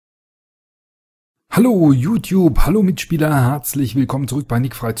Hallo YouTube, hallo Mitspieler, herzlich willkommen zurück bei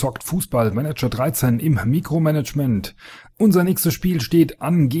NickFreiZockt Fußball Manager 13 im Mikromanagement. Unser nächstes Spiel steht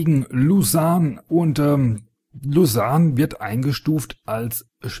an gegen Lausanne und Lausanne wird eingestuft als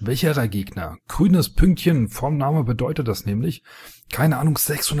schwächerer Gegner. Grünes Pünktchen vom Namen bedeutet das nämlich. Keine Ahnung,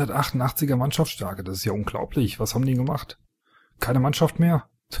 688er Mannschaftsstärke, das ist ja unglaublich. Was haben die gemacht? Keine Mannschaft mehr?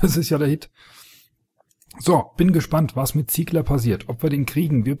 Das ist ja der Hit. So, bin gespannt, was mit Ziegler passiert, ob wir den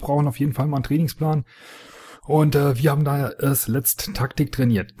kriegen. Wir brauchen auf jeden Fall mal einen Trainingsplan. Und wir haben da erst letzt Taktik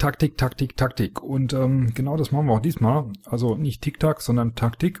trainiert. Taktik, Taktik, Taktik. Und genau das machen wir auch diesmal. Also nicht Tick-Tack, sondern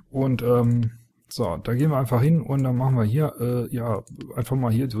Taktik. Und so, da gehen wir einfach hin und dann machen wir hier, ja, einfach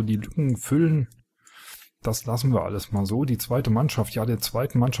mal hier so die Lücken füllen. Das lassen wir alles mal so. Die zweite Mannschaft, ja, der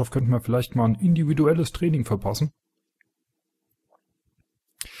zweiten Mannschaft könnten wir vielleicht mal ein individuelles Training verpassen.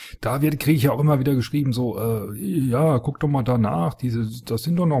 Da kriege ich ja auch immer wieder geschrieben, so, ja, guck doch mal danach, das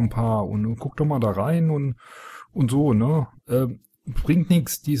sind doch noch ein paar und guck doch mal da rein und so, ne? Bringt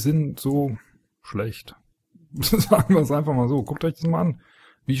nichts, die sind so schlecht. Sagen wir es einfach mal so, guckt euch das mal an,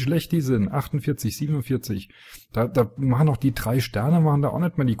 wie schlecht die sind, 48, 47. Da machen auch die 3 Sterne, machen da auch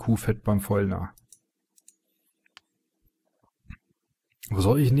nicht mal die Kuh fett beim Vollner. Wo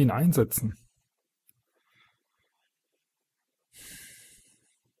soll ich denn den einsetzen?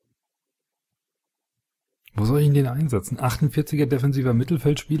 Wo soll ich ihn denn einsetzen? 48er defensiver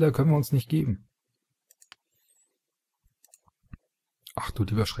Mittelfeldspieler können wir uns nicht geben. Ach du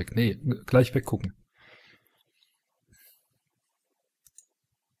lieber Schreck. Nee, gleich weggucken.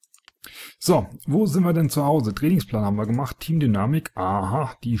 So, wo sind wir denn zu Hause? Trainingsplan haben wir gemacht. Teamdynamik.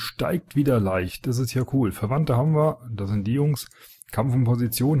 Aha, die steigt wieder leicht. Das ist ja cool. Verwandte haben wir. Das sind die Jungs. Kampf und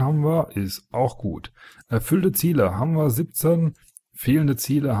Position haben wir. Ist auch gut. Erfüllte Ziele haben wir 17. Fehlende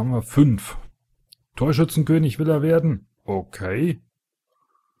Ziele haben wir 5. Torschützenkönig will er werden? Okay.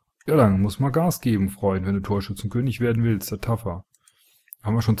 Ja, dann muss man Gas geben, Freund, wenn du Torschützenkönig werden willst, der Taffer.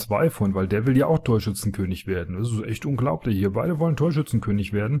 Haben wir schon 2 von, weil der will ja auch Torschützenkönig werden. Das ist echt unglaublich. Hier beide wollen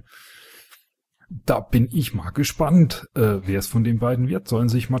Torschützenkönig werden. Da bin ich mal gespannt, wer es von den beiden wird. Sollen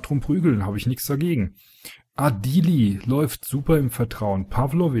sich mal drum prügeln, habe ich nichts dagegen. Adili läuft super im Vertrauen.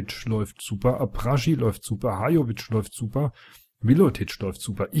 Pavlovic läuft super. Aprashi läuft super. Hajovic läuft super. Milotic läuft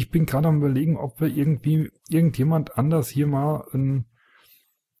super. Ich bin gerade am Überlegen, ob wir irgendjemand anders hier mal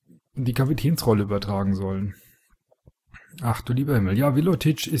die Kapitänsrolle übertragen sollen. Ach du lieber Himmel. Ja,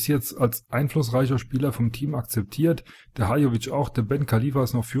 Milotic ist jetzt als einflussreicher Spieler vom Team akzeptiert. Der Hajovic auch. Der Ben Khalifa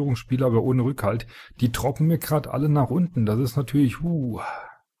ist noch Führungsspieler, aber ohne Rückhalt. Die droppen mir gerade alle nach unten. Das ist natürlich,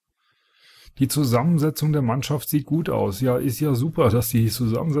 Die Zusammensetzung der Mannschaft sieht gut aus. Ja, ist ja super, dass die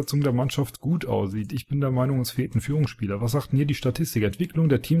Zusammensetzung der Mannschaft gut aussieht. Ich bin der Meinung, es fehlt ein Führungsspieler. Was sagt denn hier die Statistik? Entwicklung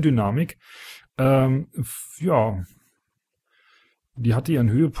der Teamdynamik. Ja, die hatte ihren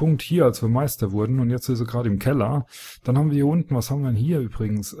Höhepunkt hier, als wir Meister wurden. Und jetzt ist sie gerade im Keller. Dann haben wir hier unten, was haben wir denn hier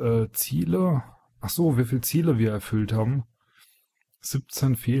übrigens? Ziele. Ach so, wie viele Ziele wir erfüllt haben.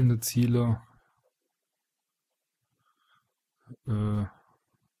 17 fehlende Ziele.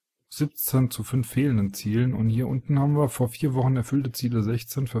 17 zu 5 fehlenden Zielen. Und hier unten haben wir vor 4 Wochen erfüllte Ziele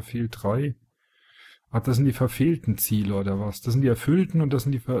 16, verfehlt 3. Ach, das sind die verfehlten Ziele oder was? Das sind die erfüllten und das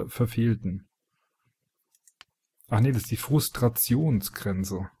sind die verfehlten. Ach nee, das ist die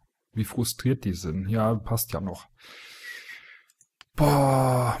Frustrationsgrenze. Wie frustriert die sind. Ja, passt ja noch.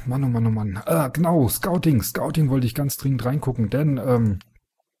 Boah, Mann, oh Mann, oh Mann. Genau, Scouting. Scouting wollte ich ganz dringend reingucken, denn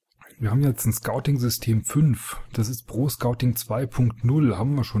wir haben jetzt ein Scouting-System 5. Das ist Pro Scouting 2.0.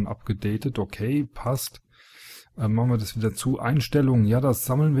 Haben wir schon abgedatet. Okay, passt. Machen wir das wieder zu. Einstellungen. Ja, das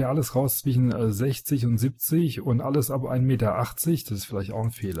sammeln wir alles raus zwischen 60 und 70 und alles ab 1,80 Meter. Das ist vielleicht auch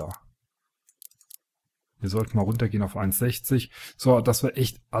ein Fehler. Wir sollten mal runtergehen auf 1,60. So, dass wir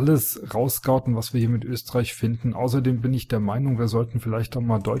echt alles rausscouten, was wir hier mit Österreich finden. Außerdem bin ich der Meinung, wir sollten vielleicht auch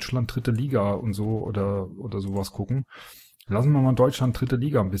mal Deutschland 3. Liga und so oder sowas gucken. Lassen wir mal Deutschland 3.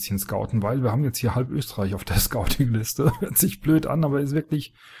 Liga ein bisschen scouten, weil wir haben jetzt hier halb Österreich auf der Scouting-Liste. Hört sich blöd an, aber ist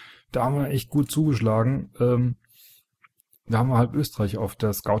wirklich, da haben wir echt gut zugeschlagen. Da haben wir halb Österreich auf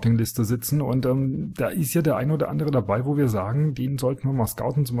der Scouting-Liste sitzen und da ist ja der ein oder andere dabei, wo wir sagen, den sollten wir mal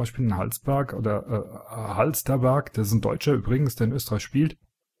scouten, zum Beispiel in Halsberg oder Halsterberg, das ist ein Deutscher übrigens, der in Österreich spielt,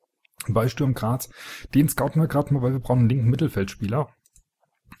 bei Sturm Graz. Den scouten wir gerade mal, weil wir brauchen einen linken Mittelfeldspieler.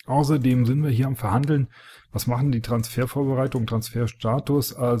 Außerdem sind wir hier am Verhandeln. Was machen die Transfervorbereitung,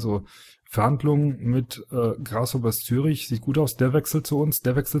 Transferstatus? Also Verhandlungen mit Grasshoppers Zürich. Sieht gut aus. Der wechselt zu uns.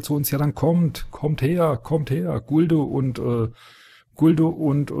 Ja, dann kommt her. Guldo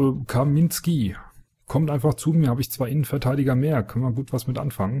und Kaminski. Kommt einfach zu mir. Habe ich 2 Innenverteidiger mehr. Können wir gut was mit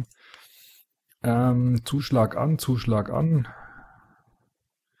anfangen. Zuschlag an.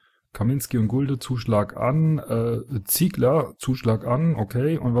 Kaminski und Gulde, Zuschlag an. Ziegler, Zuschlag an.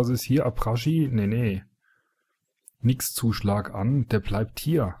 Okay, und was ist hier? Aprashi? Nee. Nix Zuschlag an. Der bleibt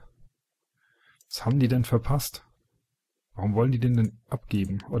hier. Was haben die denn verpasst? Warum wollen die den denn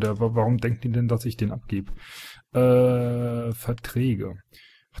abgeben? Oder warum denken die denn, dass ich den abgebe? Verträge.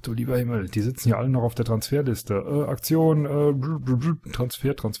 Ach du lieber Himmel, die sitzen ja alle noch auf der Transferliste. Aktion,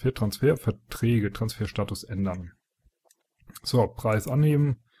 Transfer, Verträge, Transferstatus ändern. So, Preis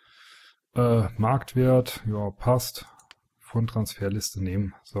annehmen. Marktwert, ja, passt. Von Transferliste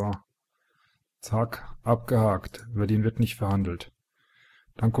nehmen. So. Zack, abgehakt. Über den wird nicht verhandelt.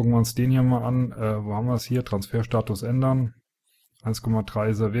 Dann gucken wir uns den hier mal an. Wo haben wir es hier? Transferstatus ändern. 1,3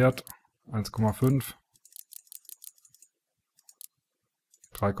 ist er wert. 1,5.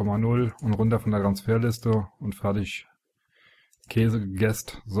 3,0 und runter von der Transferliste und fertig. Käse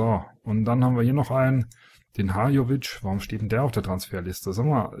gegessen. So, und dann haben wir hier noch einen, den Hajovic. Warum steht denn der auf der Transferliste? Sag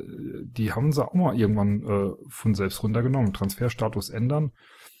mal, die haben sie auch mal irgendwann von selbst runtergenommen. Transferstatus ändern.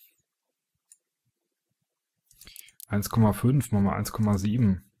 1,5, machen wir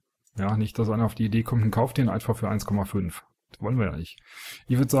 1,7. Ja, nicht, dass einer auf die Idee kommt und kauft den einfach für 1,5. Das wollen wir ja nicht.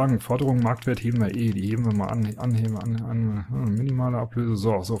 Ich würde sagen, Forderung, Marktwert heben wir die heben wir mal an, minimale Ablöse,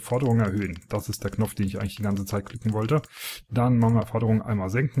 so, Forderung erhöhen. Das ist der Knopf, den ich eigentlich die ganze Zeit klicken wollte. Dann machen wir Forderung einmal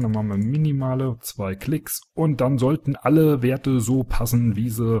senken, dann machen wir minimale, 2 Klicks und dann sollten alle Werte so passen, wie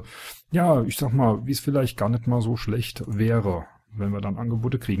sie, ja, ich sag mal, wie es vielleicht gar nicht mal so schlecht wäre, wenn wir dann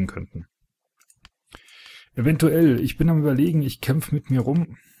Angebote kriegen könnten. Eventuell, ich bin am Überlegen, ich kämpfe mit mir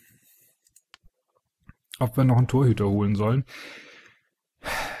rum, ob wir noch einen Torhüter holen sollen.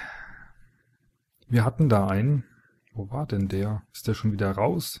 Wir hatten da einen. Wo war denn der? Ist der schon wieder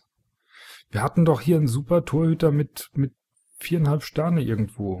raus? Wir hatten doch hier einen super Torhüter mit 4,5 Sterne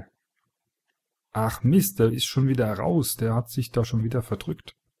irgendwo. Ach Mist, der ist schon wieder raus. Der hat sich da schon wieder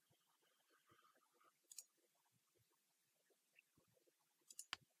verdrückt.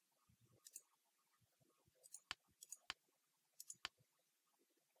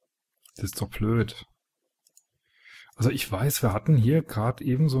 Das ist doch blöd. Also ich weiß, wir hatten hier gerade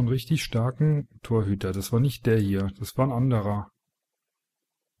eben so einen richtig starken Torhüter. Das war nicht der hier, das war ein anderer.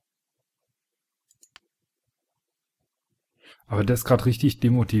 Aber der ist gerade richtig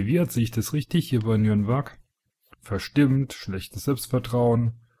demotiviert, sehe ich das richtig hier bei Nürnberg? Verstimmt, schlechtes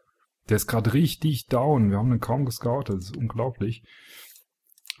Selbstvertrauen. Der ist gerade richtig down, wir haben ihn kaum gescoutet, das ist unglaublich.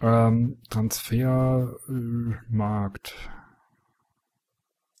 Transfermarkt.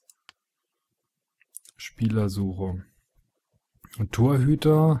 Spielersuche. Ein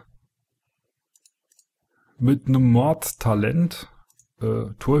Torhüter mit einem Mordstalent.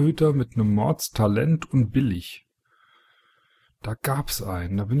 Torhüter mit einem Mordstalent und billig. Da gab's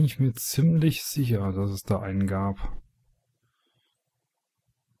einen. Da bin ich mir ziemlich sicher, dass es da einen gab.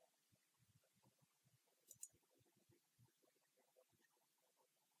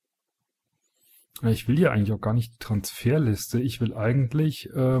 Ich will hier eigentlich auch gar nicht die Transferliste. Ich will eigentlich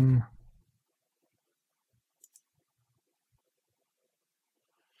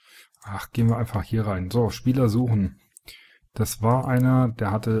gehen wir einfach hier rein. So, Spieler suchen. Das war einer,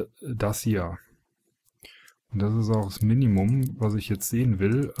 der hatte das hier. Und das ist auch das Minimum, was ich jetzt sehen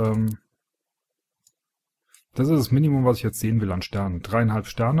will. Das ist das Minimum, was ich jetzt sehen will an Sternen. 3,5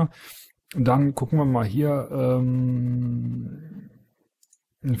 Sterne. Und dann gucken wir mal hier.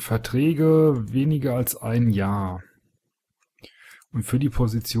 Verträge weniger als 1 Jahr. Und für die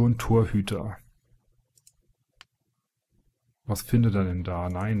Position Torhüter. Was findet er denn da?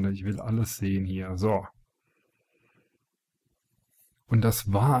 Nein, ich will alles sehen hier. So. Und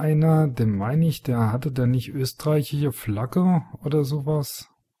das war einer, den meine ich, der hatte da nicht österreichische Flagge oder sowas?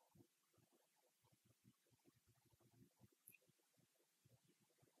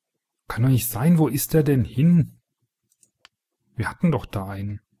 Kann doch nicht sein, wo ist der denn hin? Wir hatten doch da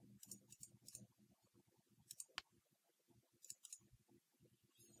einen.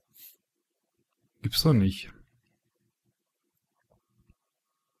 Gibt's doch nicht.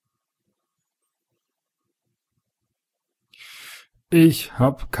 Ich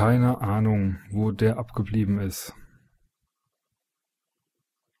habe keine Ahnung, wo der abgeblieben ist.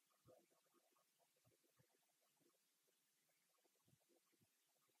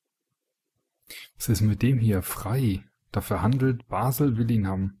 Was ist mit dem hier? Frei. Da verhandelt Basel, will ihn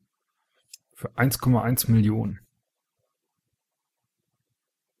haben. Für 1,1 Millionen.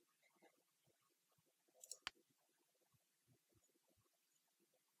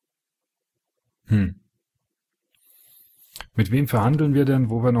 Mit wem verhandeln wir denn,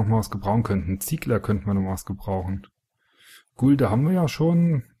 wo wir noch mal was gebrauchen könnten? Ziegler könnten wir noch was gebrauchen. Gulde haben wir ja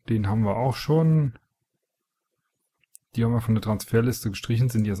schon. Den haben wir auch schon. Die haben wir von der Transferliste gestrichen.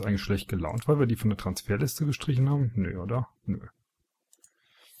 Sind die jetzt eigentlich schlecht gelaunt, weil wir die von der Transferliste gestrichen haben? Nö, oder? Nö.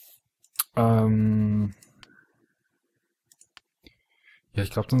 Ja,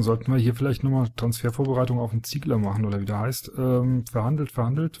 ich glaube, dann sollten wir hier vielleicht nochmal Transfervorbereitung auf den Ziegler machen, oder wie der heißt. Verhandelt,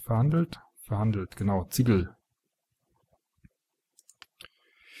 genau, Ziegel.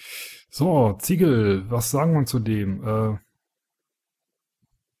 So, Ziegel, was sagen wir zu dem?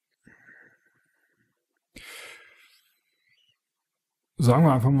 Sagen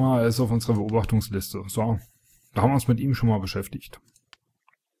wir einfach mal, er ist auf unserer Beobachtungsliste. So, da haben wir uns mit ihm schon mal beschäftigt.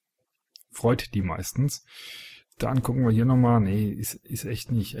 Freut die meistens. Dann gucken wir hier nochmal. Nee, ist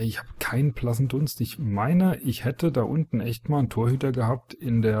echt nicht. Ey, ich habe keinen blassen Dunst. Ich meine, ich hätte da unten echt mal einen Torhüter gehabt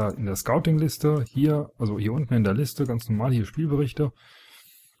in der Scouting-Liste. Hier, also hier unten in der Liste, ganz normal, hier Spielberichte.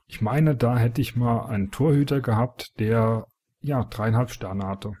 Ich meine, da hätte ich mal einen Torhüter gehabt, der, ja, 3,5 Sterne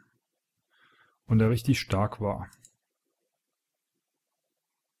hatte. Und der richtig stark war.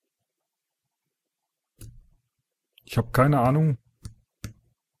 Ich habe keine Ahnung.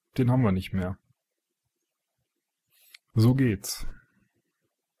 Den haben wir nicht mehr. So geht's.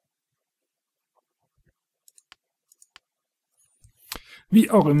 Wie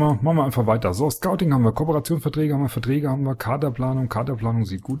auch immer, machen wir einfach weiter. So, Scouting haben wir, Kooperationsverträge haben wir, Verträge haben wir, Kaderplanung. Kaderplanung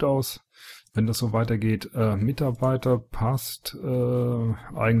sieht gut aus, wenn das so weitergeht. Mitarbeiter passt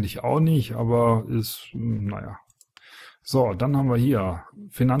eigentlich auch nicht, aber ist, naja. So, dann haben wir hier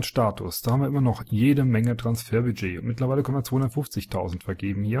Finanzstatus. Da haben wir immer noch jede Menge Transferbudget. Mittlerweile können wir 250.000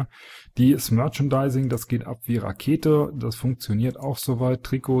 vergeben hier. Das Merchandising, das geht ab wie Rakete. Das funktioniert auch soweit.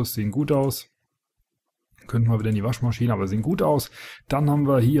 Trikots sehen gut aus. Könnten wir wieder in die Waschmaschine, aber sehen gut aus. Dann haben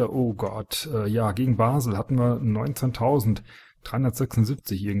wir hier, oh Gott, ja, gegen Basel hatten wir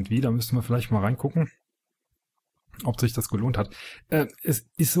 19.376 irgendwie. Da müssten wir vielleicht mal reingucken, ob sich das gelohnt hat. Es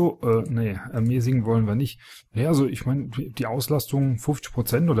ist so, nee, ermäßigen wollen wir nicht. Ja, also ich meine, die Auslastung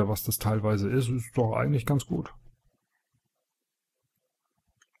 50% oder was das teilweise ist doch eigentlich ganz gut.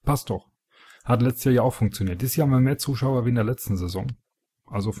 Passt doch. Hat letztes Jahr ja auch funktioniert. Dieses Jahr haben wir mehr Zuschauer wie in der letzten Saison.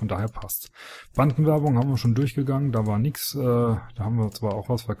 Also von daher passt. Bandenwerbung haben wir schon durchgegangen, da war nix. Da haben wir zwar auch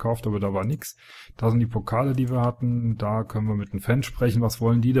was verkauft, aber da war nix. Da sind die Pokale, die wir hatten. Da können wir mit den Fans sprechen. Was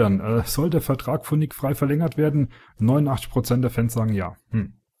wollen die dann? Soll der Vertrag von NickFrei verlängert werden? 89% der Fans sagen ja.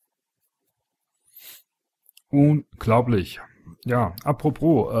 Unglaublich. Ja,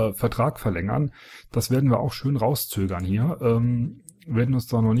 apropos Vertrag verlängern, das werden wir auch schön rauszögern hier. Werden uns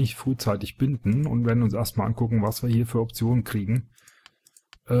da noch nicht frühzeitig binden und werden uns erstmal angucken, was wir hier für Optionen kriegen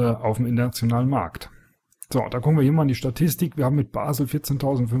auf dem internationalen Markt. So, da gucken wir hier mal in die Statistik. Wir haben mit Basel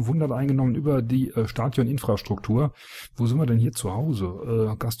 14.500 eingenommen über die Stadioninfrastruktur. Wo sind wir denn hier zu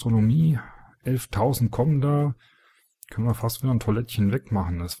Hause? Gastronomie, 11.000 kommen da. Können wir fast wieder ein Toilettchen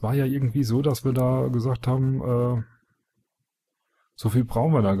wegmachen. Es war ja irgendwie so, dass wir da gesagt haben, so viel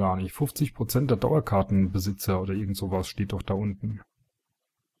brauchen wir da gar nicht. 50% der Dauerkartenbesitzer oder irgend sowas steht doch da unten.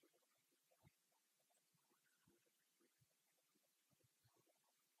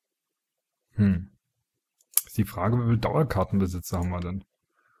 Ist die Frage, wie viele Dauerkartenbesitzer haben wir denn?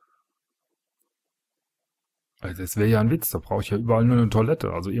 Also das wäre ja ein Witz, da brauche ich ja überall nur eine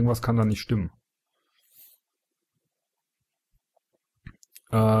Toilette, also irgendwas kann da nicht stimmen.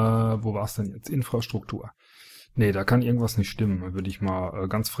 Wo war es denn jetzt? Infrastruktur. Nee, da kann irgendwas nicht stimmen, würde ich mal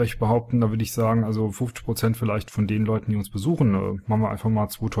ganz frech behaupten. Da würde ich sagen, also 50% vielleicht von den Leuten, die uns besuchen, machen wir einfach mal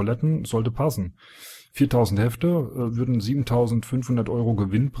 2 Toiletten, sollte passen. 4.000 Hefte würden 7.500 Euro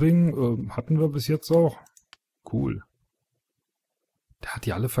Gewinn bringen, hatten wir bis jetzt auch. Cool. Der hat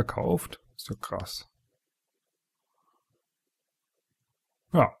die alle verkauft? Ist ja krass.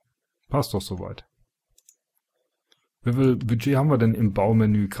 Ja, passt doch soweit. Wie viel Budget haben wir denn im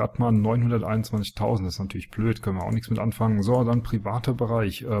Baumenü? Gerade mal 921.000, das ist natürlich blöd, können wir auch nichts mit anfangen. So, dann privater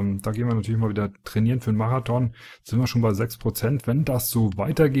Bereich. Da gehen wir natürlich mal wieder trainieren für den Marathon. Sind wir schon bei 6%. Wenn das so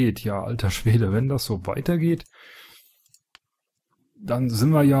weitergeht, ja, alter Schwede, wenn das so weitergeht, dann sind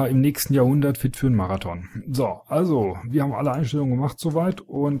wir ja im nächsten Jahrhundert fit für einen Marathon. So, also, wir haben alle Einstellungen gemacht soweit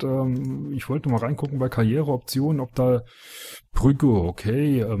und ich wollte mal reingucken bei Karriereoptionen, ob da Brügge,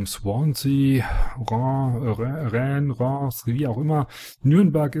 okay, Swansea, Reims, wie auch immer.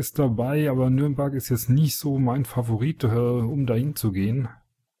 Nürnberg ist dabei, aber Nürnberg ist jetzt nicht so mein Favorit, um dahin zu gehen.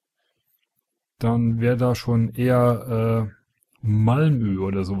 Dann wäre da schon eher Malmö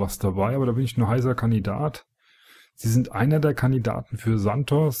oder sowas dabei, aber da bin ich ein heißer Kandidat. Sie sind einer der Kandidaten für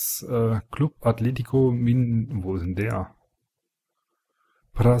Santos, Club Atlético wo ist denn der?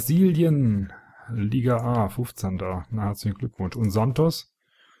 Brasilien, Liga A, 15. Na, herzlichen Glückwunsch. Und Santos?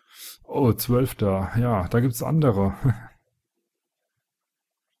 Oh, 12. Ja, da gibt's andere.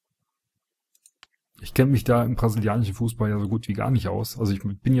 Ich kenne mich da im brasilianischen Fußball ja so gut wie gar nicht aus. Also ich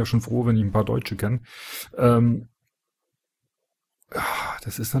bin ja schon froh, wenn ich ein paar Deutsche kenne.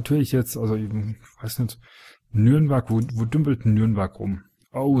 Das ist natürlich jetzt, also ich weiß nicht, Nürnberg, wo dümpelt denn Nürnberg rum?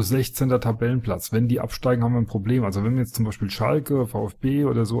 Oh, 16. Tabellenplatz. Wenn die absteigen, haben wir ein Problem. Also wenn wir jetzt zum Beispiel Schalke, VfB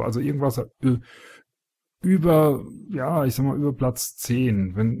oder so, also irgendwas über, ja, ich sag mal, über Platz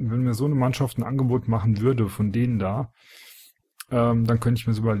 10. Wenn mir so eine Mannschaft ein Angebot machen würde von denen da, dann könnte ich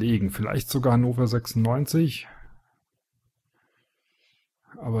mir so überlegen. Vielleicht sogar Hannover 96.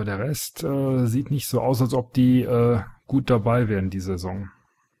 Aber der Rest sieht nicht so aus, als ob die gut dabei wären die Saison.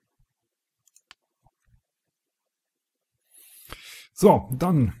 So,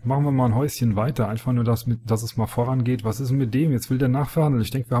 dann machen wir mal ein Häuschen weiter. Einfach nur, dass es mal vorangeht. Was ist denn mit dem? Jetzt will der nachverhandeln.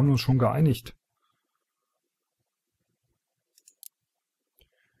 Ich denke, wir haben uns schon geeinigt.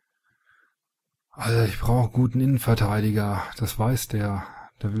 Also ich brauche einen guten Innenverteidiger. Das weiß der.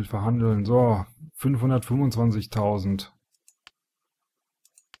 Der will verhandeln. So, 525.000.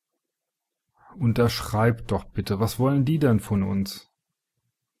 Unterschreibt doch bitte. Was wollen die denn von uns?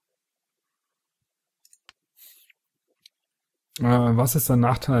 Was ist der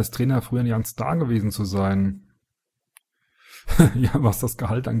Nachteil als Trainer, früher nicht ein Star gewesen zu sein? Ja, was das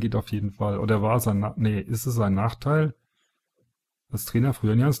Gehalt angeht, auf jeden Fall. Oder war es ist es ein Nachteil, als Trainer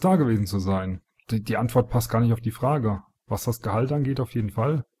früher nicht ein Star gewesen zu sein? Die Antwort passt gar nicht auf die Frage. Was das Gehalt angeht, auf jeden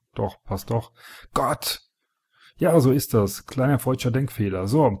Fall. Doch, passt doch. Gott! Ja, so ist das. Kleiner freudscher Denkfehler.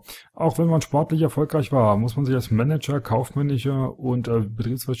 So, auch wenn man sportlich erfolgreich war, muss man sich als Manager kaufmännische und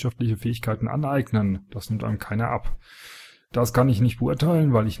betriebswirtschaftliche Fähigkeiten aneignen. Das nimmt einem keiner ab. Das kann ich nicht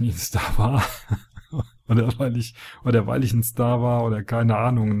beurteilen, weil ich nie ein Star war. oder weil ich ein Star war oder keine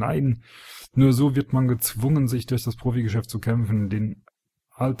Ahnung. Nein, nur so wird man gezwungen, sich durch das Profigeschäft zu kämpfen. Den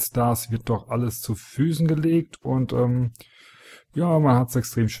Allstars wird doch alles zu Füßen gelegt und ja, man hat es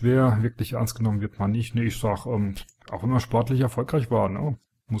extrem schwer. Wirklich ernst genommen wird man nicht. Nee, ich sag, auch wenn man sportlich erfolgreich war, ne,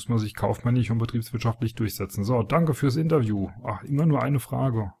 muss man sich kaufmännisch und betriebswirtschaftlich durchsetzen. So, danke fürs Interview. Ach, immer nur eine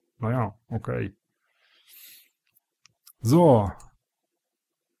Frage. Naja, okay. So.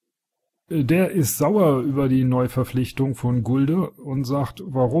 Der ist sauer über die Neuverpflichtung von Gulde und sagt,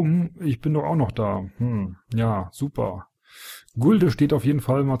 warum? Ich bin doch auch noch da. Ja, super. Gulde steht auf jeden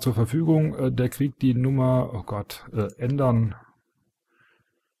Fall mal zur Verfügung. Der kriegt die Nummer, oh Gott, ändern.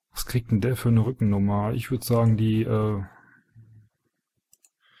 Was kriegt denn der für eine Rückennummer? Ich würde sagen, die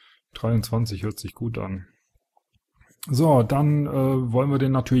 23 hört sich gut an. So, dann wollen wir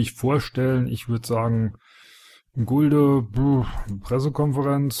den natürlich vorstellen. Ich würde sagen, Gulde,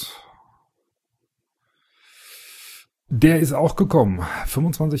 Pressekonferenz. Der ist auch gekommen.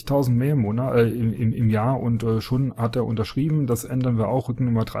 25.000 mehr im Monat, im Jahr und schon hat er unterschrieben. Das ändern wir auch.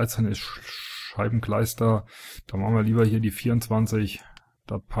 Rückennummer 13 ist Scheibenkleister. Da machen wir lieber hier die 24.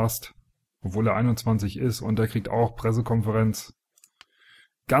 Das passt. Obwohl er 21 ist und der kriegt auch Pressekonferenz.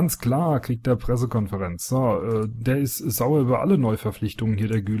 Ganz klar kriegt er Pressekonferenz. So, der ist sauer über alle Neuverpflichtungen hier,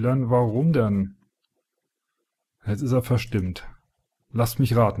 der Gülan. Warum denn? Jetzt ist er verstimmt. Lasst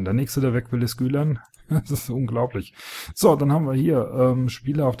mich raten. Der nächste, der weg will, ist Gülan. Das ist unglaublich. So, dann haben wir hier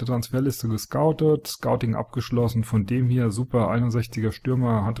Spieler auf der Transferliste gescoutet. Scouting abgeschlossen. Von dem hier super 61er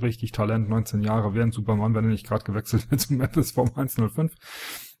Stürmer. Hat richtig Talent. 19 Jahre. Wäre ein Supermann, wenn er nicht gerade gewechselt wird zum FSV 105.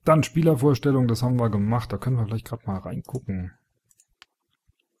 Dann Spielervorstellung. Das haben wir gemacht. Da können wir vielleicht gerade mal reingucken.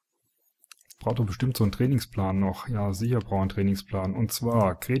 Braucht doch bestimmt so einen Trainingsplan noch. Ja, sicher braucht einen Trainingsplan. Und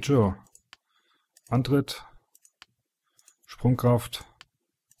zwar Grätsche, Antritt, Sprungkraft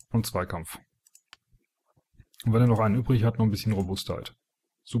und Zweikampf. Und wenn er noch einen übrig hat, noch ein bisschen Robustheit.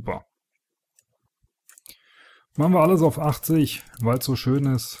 Super. Machen wir alles auf 80, weil es so schön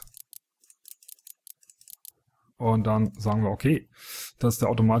ist. Und dann sagen wir, okay, das ist der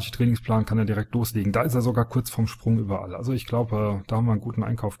automatische Trainingsplan, kann er direkt loslegen. Da ist er sogar kurz vorm Sprung überall. Also ich glaube, da haben wir einen guten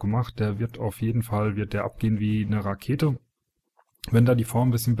Einkauf gemacht. Der wird auf jeden Fall, abgehen wie eine Rakete. Wenn da die Form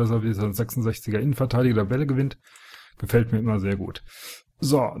ein bisschen besser wird, ist er ein 66er Innenverteidiger, der Bälle gewinnt. Gefällt mir immer sehr gut.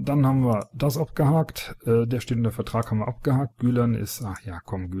 So, dann haben wir das abgehakt. Der steht in der Vertrag, haben wir abgehakt. Gülan ist, ach ja,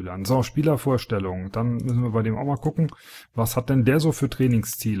 komm, Gülan. So, Spielervorstellung. Dann müssen wir bei dem auch mal gucken. Was hat denn der so für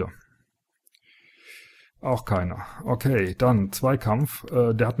Trainingsziele? Auch keiner. Okay, dann Zweikampf.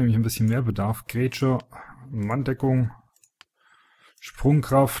 Der hat nämlich ein bisschen mehr Bedarf. Grätsche, Manndeckung,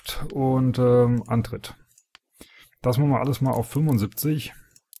 Sprungkraft und Antritt. Das machen wir alles mal auf 75.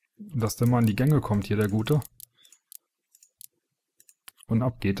 Dass der mal in die Gänge kommt hier, der Gute. Und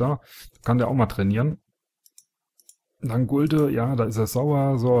ab geht er. Kann der auch mal trainieren. Dann Gulde, ja, da ist er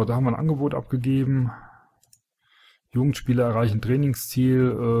sauer. So, da haben wir ein Angebot abgegeben. Jugendspieler erreichen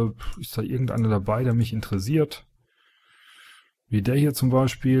Trainingsziel. Ist da irgendeiner dabei, der mich interessiert? Wie der hier zum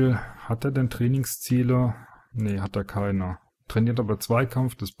Beispiel. Hat er denn Trainingsziele? Nee, hat er keine. Trainiert aber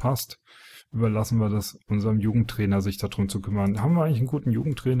Zweikampf, das passt. Überlassen wir das unserem Jugendtrainer, sich darum zu kümmern. Haben wir eigentlich einen guten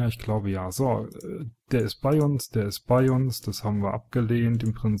Jugendtrainer? Ich glaube ja. So, der ist bei uns, der ist bei uns. Das haben wir abgelehnt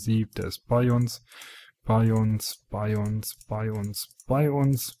im Prinzip. Der ist bei uns, bei uns, bei uns, bei uns, bei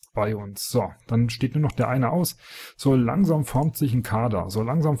uns, bei uns. So, dann steht nur noch der eine aus. So langsam formt sich ein Kader. So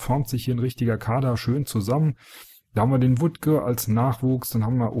langsam formt sich hier ein richtiger Kader schön zusammen. Da haben wir den Wutke als Nachwuchs. Dann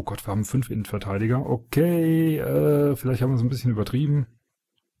haben wir, oh Gott, wir haben 5 Innenverteidiger. Okay, vielleicht haben wir es ein bisschen übertrieben.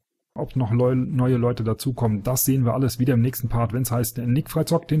 Ob noch neue Leute dazukommen, das sehen wir alles wieder im nächsten Part, wenn es heißt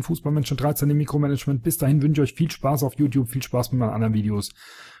NickFreiZockt, den Fußballmanager 13 im Mikromanagement. Bis dahin wünsche ich euch viel Spaß auf YouTube, viel Spaß mit meinen anderen Videos.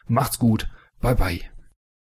 Macht's gut, bye bye.